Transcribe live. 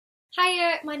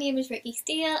Hiya, my name is Ricki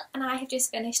Steele and I have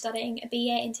just finished studying a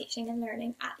BA in Teaching and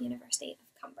Learning at the University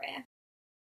of Cumbria.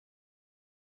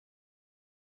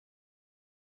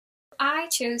 I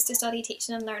chose to study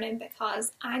teaching and learning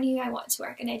because I knew I wanted to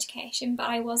work in education, but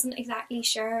I wasn't exactly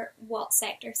sure what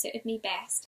sector suited me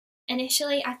best.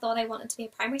 Initially, I thought I wanted to be a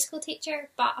primary school teacher,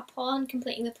 but upon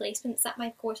completing the placements that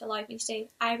my course allowed me to do,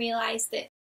 I realised that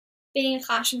being a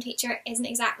classroom teacher isn't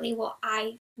exactly what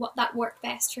that worked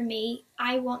best for me.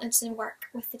 I wanted to work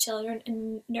with the children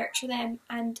and nurture them,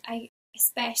 and I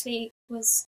especially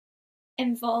was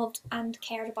involved and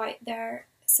cared about their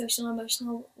social and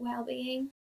emotional well-being,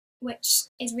 which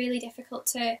is really difficult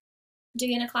to do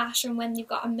in a classroom when you've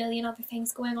got a million other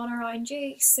things going on around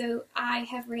you. So I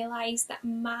have realised that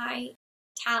my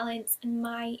talents and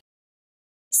my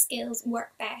skills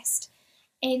work best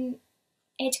in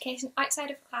education outside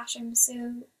of the classroom.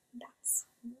 So that's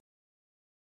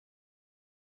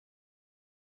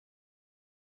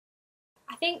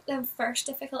I think the first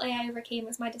difficulty I overcame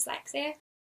was my dyslexia.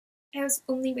 I was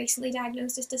only recently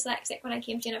diagnosed as dyslexic when I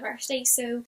came to university,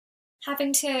 so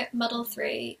having to muddle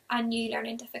through a new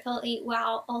learning difficulty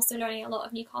while also learning a lot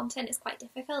of new content is quite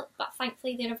difficult, but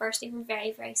thankfully the university were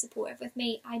very, very supportive with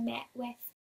me. I met with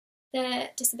the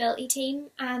disability team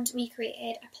and we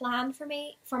created a plan for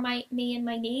me and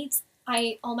my needs.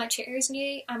 All my tutors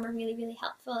knew and were really, really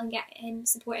helpful in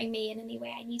supporting me in any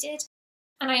way I needed.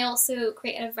 And I also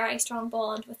created a very strong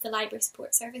bond with the library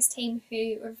support service team,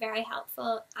 who were very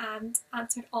helpful and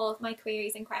answered all of my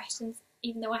queries and questions,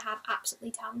 even though I had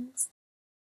absolutely tons.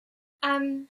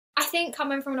 I think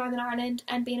coming from Northern Ireland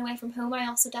and being away from home, I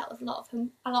also dealt with a lot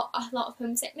of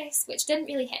homesickness, which didn't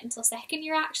really hit until second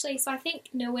year actually. So I think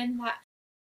knowing that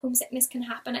homesickness can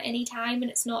happen at any time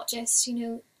and it's not just,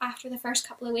 after the first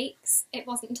couple of weeks. It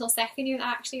wasn't until second year that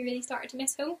I actually really started to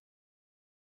miss home.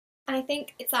 And I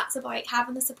think that's about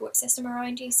having the support system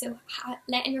around you. So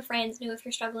letting your friends know if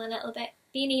you're struggling a little bit,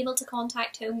 being able to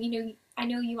contact home. I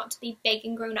know you want to be big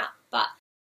and grown up, but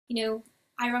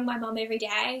I rang my mum every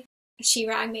day. She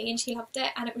rang me and she loved it,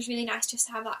 and it was really nice just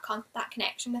to have that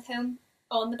connection with home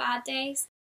on the bad days.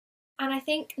 And I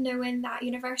think knowing that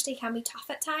university can be tough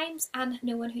at times and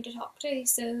knowing who to talk to.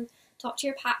 So talk to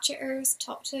your patch tutors,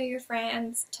 talk to your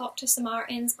friends, talk to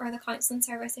Samaritans or the counselling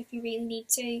service if you really need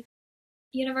to.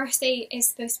 University is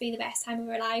supposed to be the best time of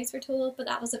our lives, we're told, but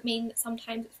that doesn't mean that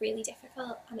sometimes it's really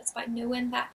difficult, and it's about knowing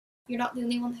that you're not the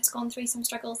only one that's gone through some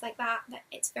struggles like that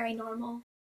it's very normal.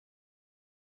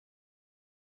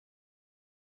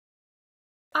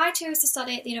 I chose to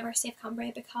study at the University of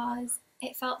Cumbria because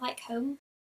it felt like home.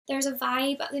 There's a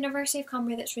vibe at the University of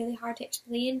Cumbria that's really hard to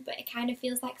explain, but it kind of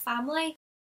feels like family.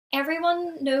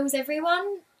 Everyone knows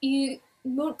everyone. You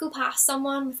won't go past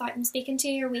someone without them speaking to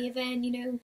you or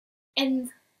waving, and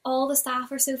all the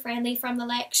staff are so friendly, from the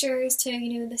lecturers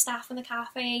to the staff in the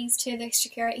cafes to the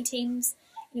security teams.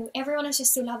 Everyone is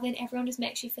just so lovely and everyone just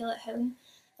makes you feel at home.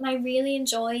 And I really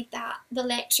enjoyed that the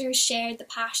lecturers shared the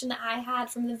passion that I had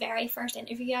from the very first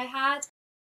interview I had.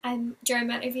 During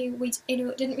my interview,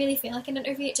 it didn't really feel like an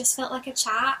interview; it just felt like a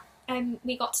chat.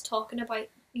 We got to talking about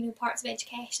parts of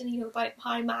education, about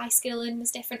how my schooling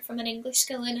was different from an English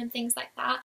schooling and things like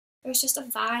that. There was just a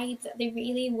vibe that they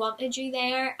really wanted you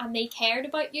there and they cared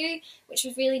about you, which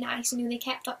was really nice. They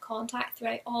kept up contact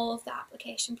throughout all of the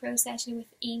application process, with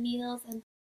emails and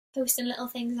posting little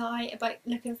things out about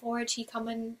looking forward to you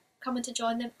coming to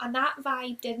join them. And that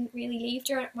vibe didn't really leave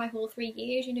during my whole 3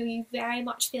 years. You very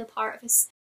much feel part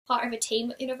of a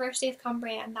team at the University of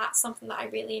Cumbria, and that's something that I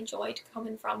really enjoyed.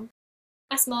 Coming from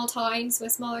a small town, so a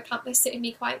smaller campus suited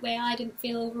me quite well. I didn't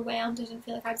feel overwhelmed. I didn't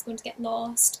feel like I was going to get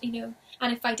lost, And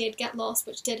if I did get lost,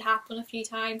 which did happen a few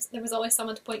times, there was always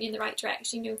someone to point you in the right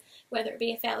direction, whether it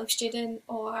be a fellow student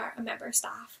or a member of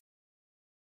staff.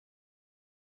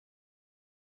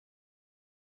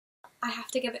 I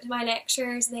have to give it to my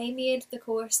lecturers. They made the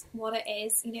course what it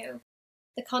is.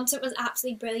 The content was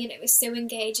absolutely brilliant. It was so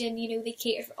engaging. They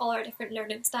catered for all our different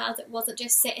learning styles. It wasn't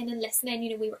just sitting and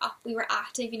listening. We were up, we were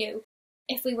active.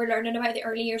 If we were learning about the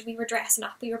early years, we were dressing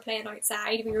up, we were playing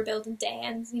outside, we were building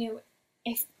dens.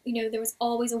 If there was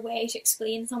always a way to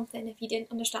explain something if you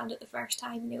didn't understand it the first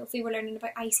time. If we were learning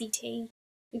about ICT,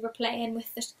 we were playing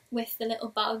with the little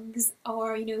bugs,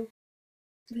 or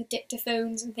with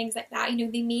dictaphones and things like that.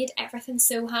 They made everything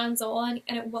so hands-on,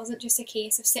 and it wasn't just a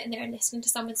case of sitting there and listening to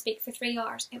someone speak for 3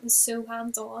 hours. It was so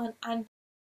hands-on, and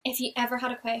if you ever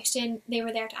had a question, they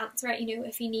were there to answer it.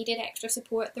 If you needed extra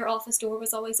support, their office door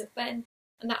was always open,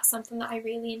 and that's something that I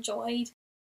really enjoyed.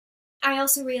 I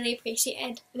also really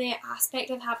appreciated the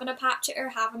aspect of having a patch tutor,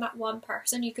 having that one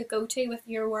person you could go to with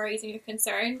your worries and your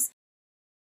concerns.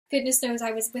 goodness knows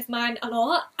I was with mine a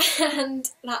lot, and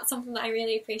that's something that I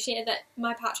really appreciated, that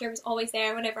my patcher was always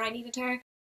there whenever I needed her.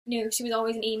 You know, she was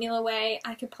always an email away.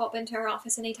 I could pop into her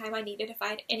office anytime I needed if I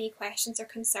had any questions or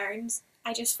concerns.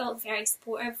 I just felt very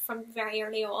supportive from very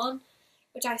early on,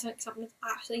 which I think something was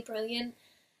absolutely brilliant.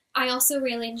 I also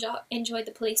really enjoyed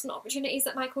the placement opportunities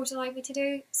that my course allowed me to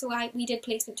do. So we did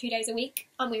placement 2 days a week,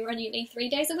 and we were in uni 3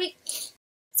 days a week.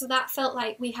 So that felt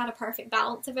like we had a perfect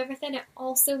balance of everything. It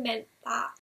also meant that,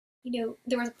 you know,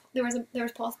 there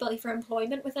was possibility for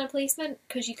employment within a placement,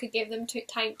 because you could give them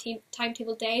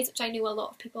timetable days, which I know a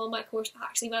lot of people in my course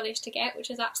actually managed to get, which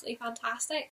is absolutely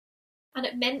fantastic. And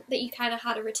it meant that you kind of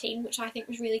had a routine, which I think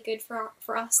was really good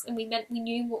for us, and we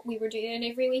knew what we were doing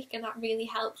every week, and that really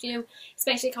helped. You know,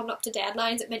 especially coming up to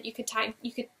deadlines, it meant you could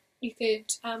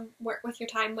work with your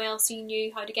time well, so you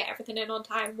knew how to get everything in on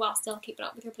time while still keeping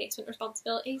up with your placement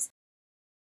responsibilities.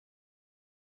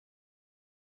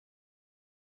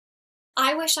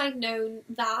 I wish I'd known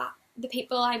that the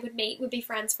people I would meet would be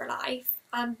friends for life,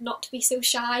 and not to be so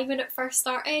shy when it first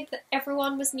started, that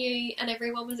everyone was new and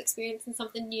everyone was experiencing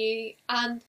something new,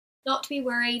 and not to be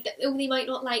worried that, oh, they might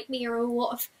not like me, or, oh,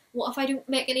 what if I don't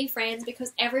make any friends,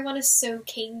 because everyone is so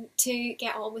keen to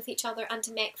get on with each other and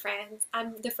to make friends,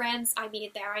 and the friends I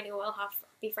made there I know I'll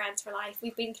be friends for life.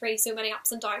 We've been through so many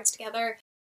ups and downs together.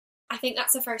 I think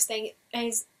that's the first thing,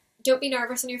 is don't be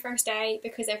nervous on your first day,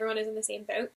 because everyone is in the same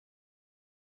boat.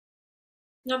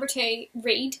 Number 2,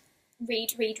 read.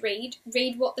 Read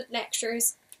what the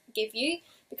lecturers give you,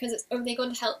 because it's only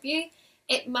going to help you.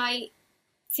 It might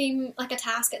seem like a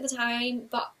task at the time,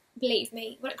 but believe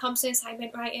me, when it comes to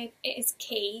assignment writing, it is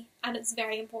key and it's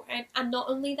very important. And not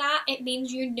only that, it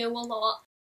means you know a lot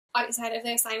outside of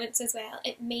the assignments as well.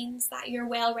 It means that you're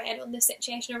well read on the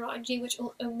situation around you, which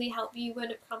will only help you when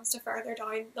it comes to further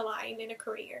down the line in a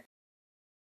career.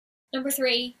 Number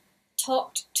 3,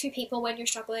 talk to people when you're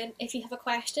struggling. If you have a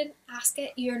question, ask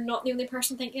it. You're not the only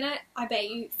person thinking it. I bet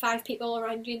you 5 people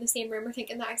around you in the same room are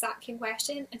thinking that exact same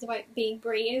question. It's about being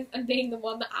brave and being the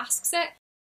one that asks it.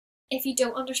 If you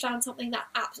don't understand something, that's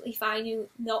absolutely fine. You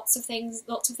lots of things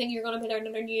you're going to be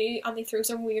learning are new, and they throw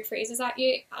some weird phrases at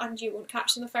you and you won't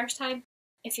catch them the first time.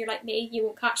 If you're like me, you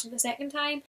won't catch them the second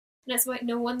time. And it's about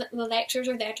knowing that the lecturers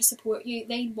are there to support you.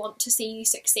 They want to see you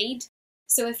succeed.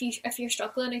 So if you're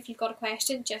struggling, if you've got a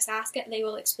question, just ask it. They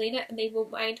will explain it, and they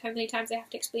won't mind how many times they have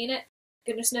to explain it.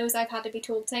 Goodness knows I've had to be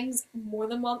told things more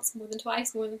than once, more than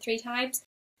twice, more than 3 times,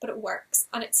 but it works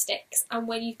and it sticks. And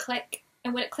when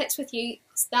it clicks with you,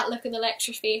 that look in the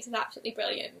lecturer's face is absolutely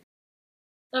brilliant.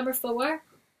 Number 4,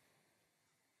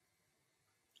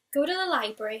 go to the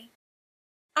library.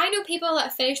 I know people that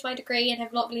have finished my degree and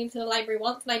have not been to the library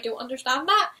once, and I don't understand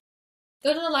that.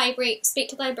 Go to the library, speak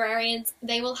to librarians,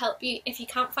 they will help you. If you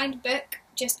can't find a book,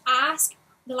 just ask.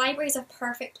 The library is a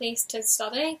perfect place to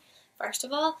study, first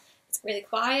of all. It's really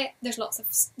quiet, there's lots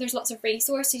of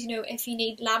resources. You know, if you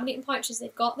need laminating pouches,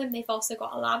 they've got them. They've also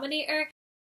got a laminator.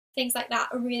 Things like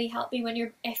that will really help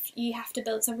you if you have to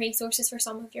build some resources for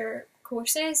some of your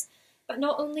courses. But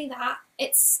not only that,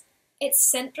 it's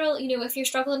central. You know, if you're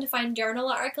struggling to find journal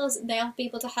articles, they'll be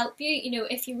able to help you. You know,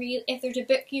 if there's a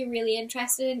book you're really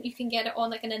interested in, you can get it on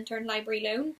like an intern library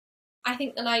loan. I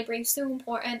think the library is so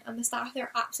important, and the staff there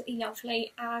are absolutely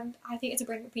lovely, and I think it's a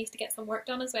brilliant place to get some work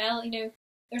done as well. You know,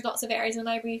 there's lots of areas in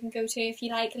the library you can go to if you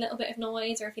like a little bit of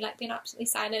noise, or if you like being absolutely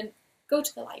silent, go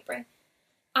to the library.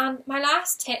 And my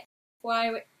last tip,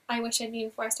 why I wish I knew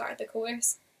before I started the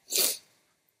course,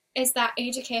 is that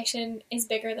education is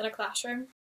bigger than a classroom.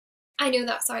 I know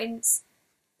that sounds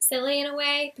silly in a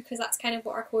way, because that's kind of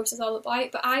what our course is all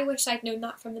about, but I wish I'd known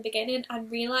that from the beginning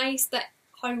and realised that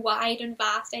how wide and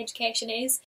vast education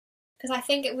is, because I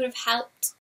think it would have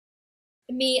helped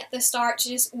me at the start to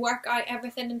just work out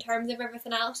everything in terms of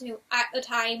everything else. You know, at the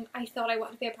time I thought I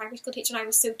wanted to be a primary school teacher, and I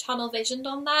was so tunnel visioned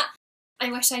on that.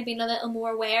 I wish I'd been a little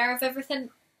more aware of everything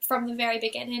from the very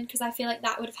beginning, because I feel like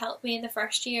that would have helped me in the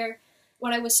first year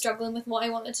when I was struggling with what I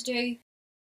wanted to do.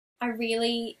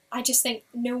 I just think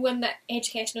knowing that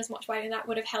education is much wider than that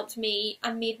would have helped me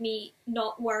and made me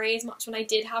not worry as much when I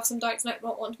did have some doubts and I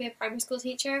not want to be a primary school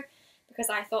teacher, because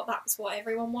I thought that was what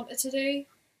everyone wanted to do.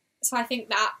 So I think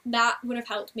that would have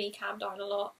helped me calm down a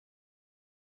lot.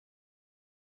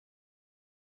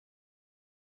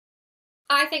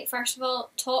 I think, first of all,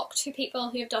 talk to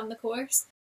people who have done the course.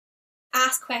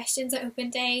 Ask questions at open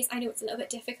days. I know it's a little bit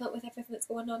difficult with everything that's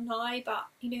going on now, but,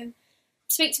 you know,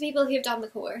 speak to people who have done the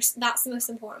course. That's the most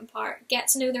important part. Get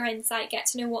to know their insight, get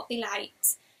to know what they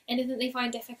liked, anything they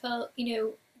find difficult, you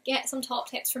know, get some top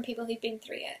tips from people who've been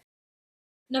through it.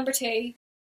 Number 2,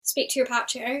 speak to your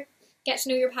patcher. get to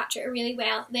know your path tutor really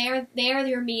well. They're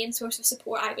your main source of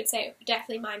support, I would say,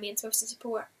 definitely my main source of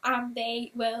support.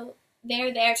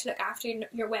 They're there to look after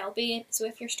your well-being. So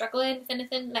if you're struggling with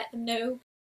anything, let them know.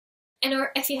 And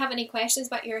or if you have any questions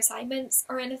about your assignments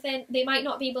or anything, they might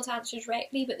not be able to answer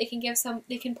directly, but they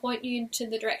can point you into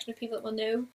the direction of people that will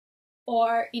know.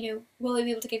 Or, will they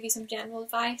be able to give you some general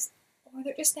advice? Or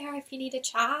they're just there if you need a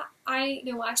chat. I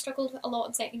know I struggled a lot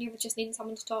in second year with just needing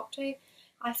someone to talk to.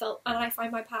 I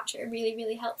find my path tutor really,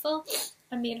 really helpful,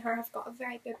 and me and her have got a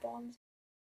very good bond.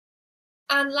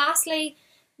 And lastly,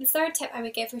 the third tip I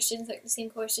would give for students like the same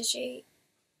course as you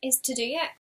is to do it.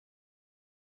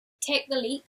 Take the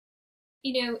leap.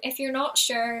 If you're not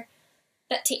sure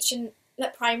that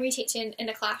primary teaching in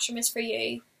a classroom is for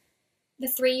you, the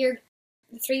three-year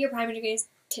primary degree is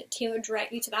tailored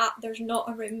directly to that. There's not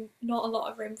a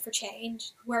lot of room for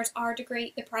change. Whereas our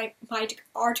degree,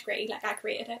 our degree, like I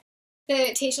created it,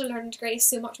 the teaching and learning degree is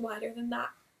so much wider than that.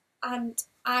 And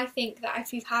I think that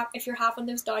if you're having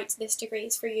those doubts, this degree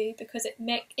is for you, because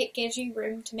it gives you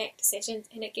room to make decisions,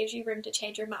 and it gives you room to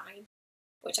change your mind,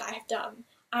 which I have done.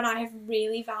 And I have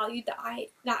really valued that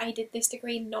I did this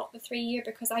degree, not the 3-year,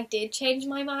 because I did change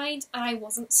my mind and I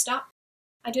wasn't stuck.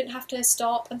 I didn't have to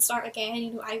stop and start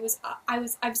again. I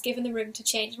was given the room to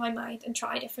change my mind and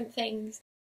try different things.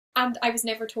 And I was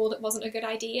never told it wasn't a good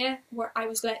idea, where I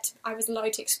was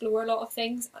allowed to explore a lot of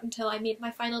things until I made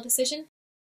my final decision.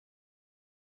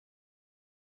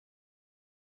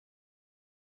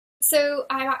 So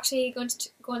I'm actually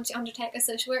going to undertake a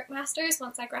social work master's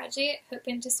once I graduate,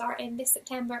 hoping to start in this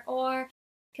September, or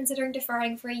considering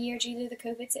deferring for a year due to the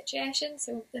COVID situation,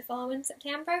 so the following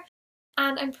September.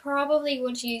 And I'm probably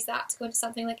going to use that to go into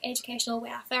something like educational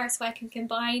welfare, so I can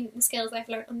combine the skills I've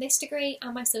learned on this degree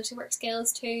and my social work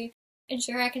skills to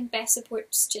ensure I can best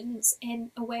support students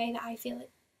in a way that I feel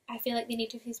like they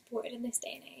need to be supported in this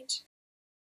day and age.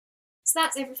 So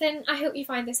that's everything. I hope you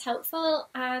find this helpful,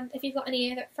 and if you've got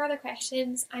any other further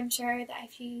questions, I'm sure that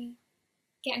if you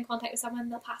get in contact with someone,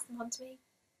 they'll pass them on to me.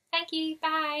 Thank you.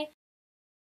 Bye.